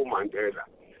through Mandela.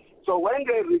 So when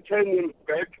they return him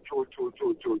back to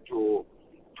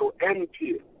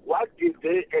MP, what did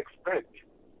they expect?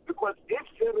 Because if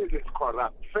Cyril is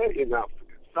corrupt, fair enough.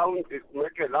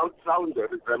 Make a loud sound.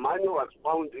 The money was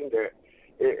found in the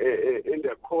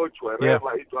coach,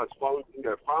 wherever it was found in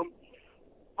the farm.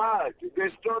 But the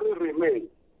story remains.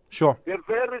 Sure. The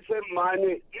very same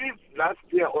money, if last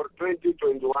year or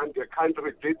 2021 the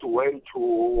country went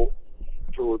to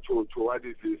what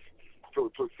is this?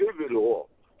 To civil war,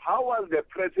 how was the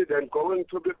president going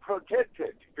to be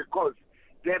protected? Because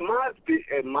there must be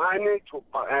a money to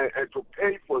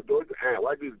pay for those,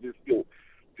 what is this thing?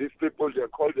 These people, they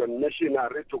call them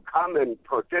missionary, to come and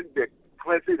protect the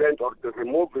president or to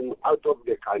remove him out of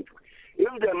the country.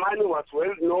 If the money was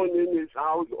well known in his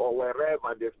house or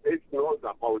wherever the state knows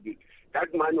about it,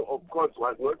 that money, of course,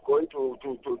 was not going to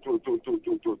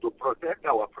protect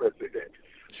our president.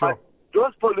 Sure. But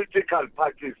those political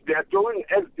parties, they are doing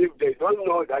as if they don't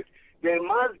know that there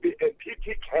must be a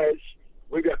petty cash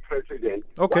with the president.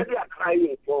 Okay. What they are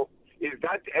crying for is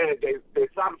that the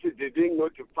subsidy being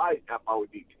notified about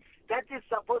it. That is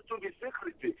supposed to be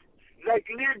secretive. Like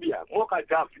Libya,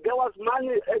 Gaddafi, there was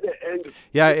money at the end.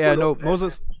 Yeah, no,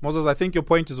 Moses, I think your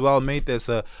point is well made there,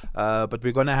 sir. But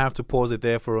we're going to have to pause it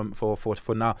there for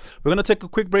now. We're going to take a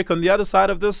quick break. On the other side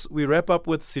of this, we wrap up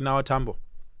with Sinawo Thambo.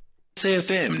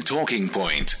 SAFM Talking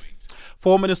Point.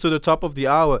 4 minutes to the top of the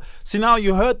hour. See, now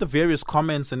you heard the various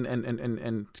comments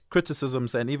and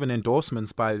criticisms and even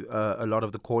endorsements by a lot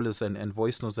of the callers and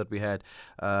voice notes that we had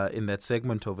in that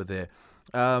segment over there.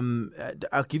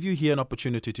 I'll give you here an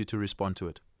opportunity to respond to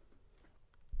it.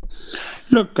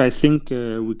 Look, I think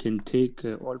we can take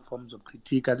all forms of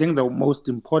critique. I think the most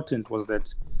important was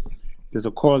that there's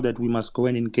a call that we must go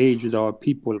and engage with our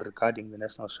people regarding the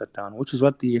national shutdown, which is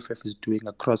what the EFF is doing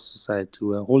across society.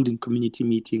 We're holding community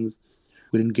meetings,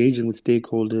 we're engaging with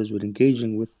stakeholders, we're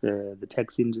engaging with the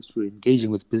tax industry, we're engaging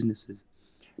with businesses,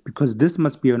 because this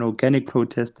must be an organic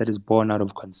protest that is born out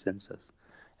of consensus.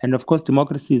 And of course,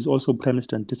 democracy is also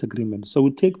premised on disagreement. So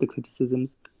we take the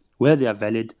criticisms where they are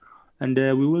valid, and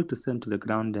we will descend to the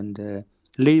ground and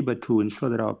labor to ensure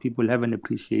that our people have an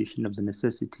appreciation of the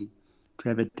necessity to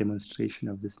have a demonstration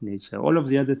of this nature. All of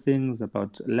the other things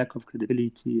about lack of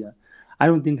credibility, I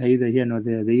don't think either here nor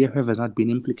there. The EFF has not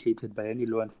been implicated by any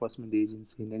law enforcement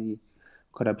agency in any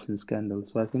corruption scandal.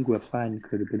 So I think we're fine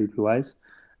credibility-wise.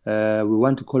 We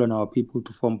want to call on our people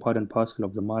to form part and parcel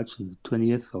of the march on the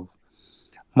 20th of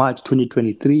March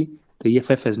 2023. The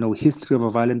EFF has no history of a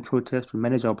violent protest. We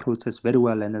manage our protests very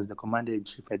well, and as the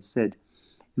Commander-in-Chief had said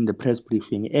in the press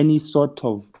briefing, any sort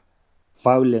of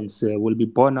violence will be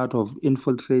born out of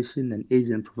infiltration and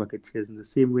agent provocateurs, in the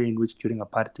same way in which during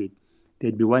apartheid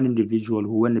there'd be one individual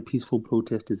who, when a peaceful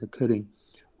protest is occurring,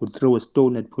 would throw a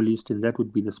stone at police, and that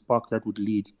would be the spark that would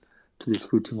lead to the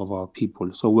recruiting of our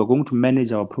people. So we're going to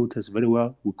manage our protests very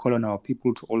well. We call on our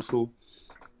people to also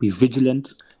be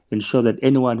vigilant, ensure that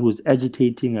anyone who is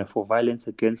agitating for violence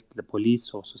against the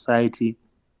police or society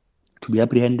to be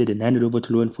apprehended and handed over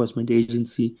to law enforcement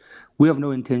agency. We have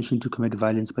no intention to commit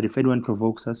violence, but if anyone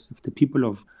provokes us, if the people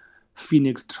of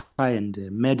Phoenix try and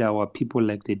murder our people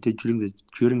like they did during the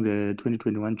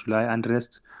 2021 July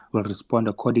unrest, we'll respond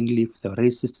accordingly. If the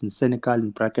racists in Senegal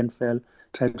and Brackenfell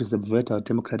try to subvert our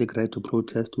democratic right to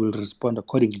protest, we'll respond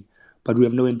accordingly. But we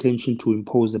have no intention to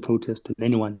impose a protest on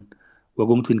anyone. We're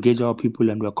going to engage our people,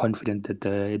 and we're confident that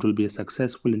it will be a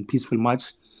successful and peaceful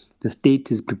march. The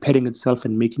state is preparing itself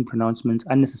and making pronouncements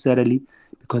unnecessarily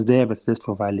because they have a thirst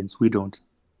for violence. We don't.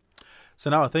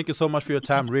 Sinawo, thank you so much for your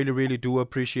time. Really, really do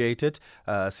appreciate it.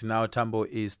 Sinawo Thambo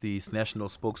is the national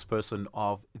spokesperson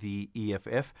of the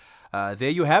EFF. There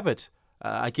you have it.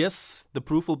 I guess the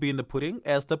proof will be in the pudding.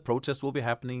 As the protest will be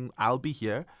happening, I'll be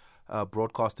here.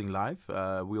 broadcasting live.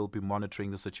 We'll be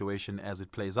monitoring the situation as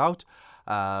it plays out.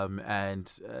 And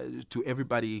to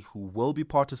everybody who will be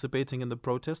participating in the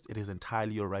protest, it is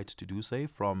entirely your right to do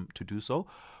so.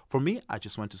 For me, I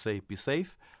just want to say be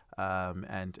safe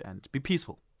and be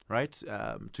peaceful. Right?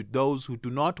 To those who do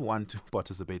not want to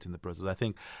participate in the process, I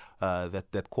think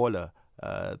that caller,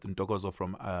 the Ntokozo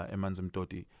from Emanzi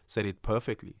Mtoti, said it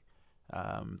perfectly.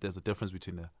 There's a difference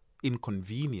between the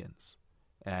inconvenience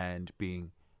and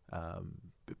being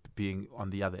on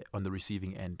the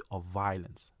receiving end of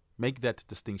violence. Make that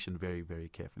distinction very, very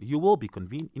carefully. You will be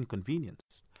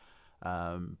inconvenienced,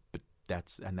 but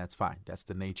that's fine. That's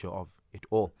the nature of it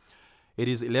all. It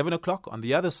is 11 o'clock. On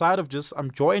the other side of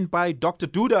I'm joined by Dr.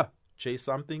 Duda, Chase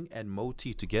Something, and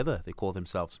Moti. Together, they call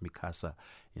themselves Mikasa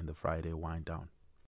in the Friday Wind Down.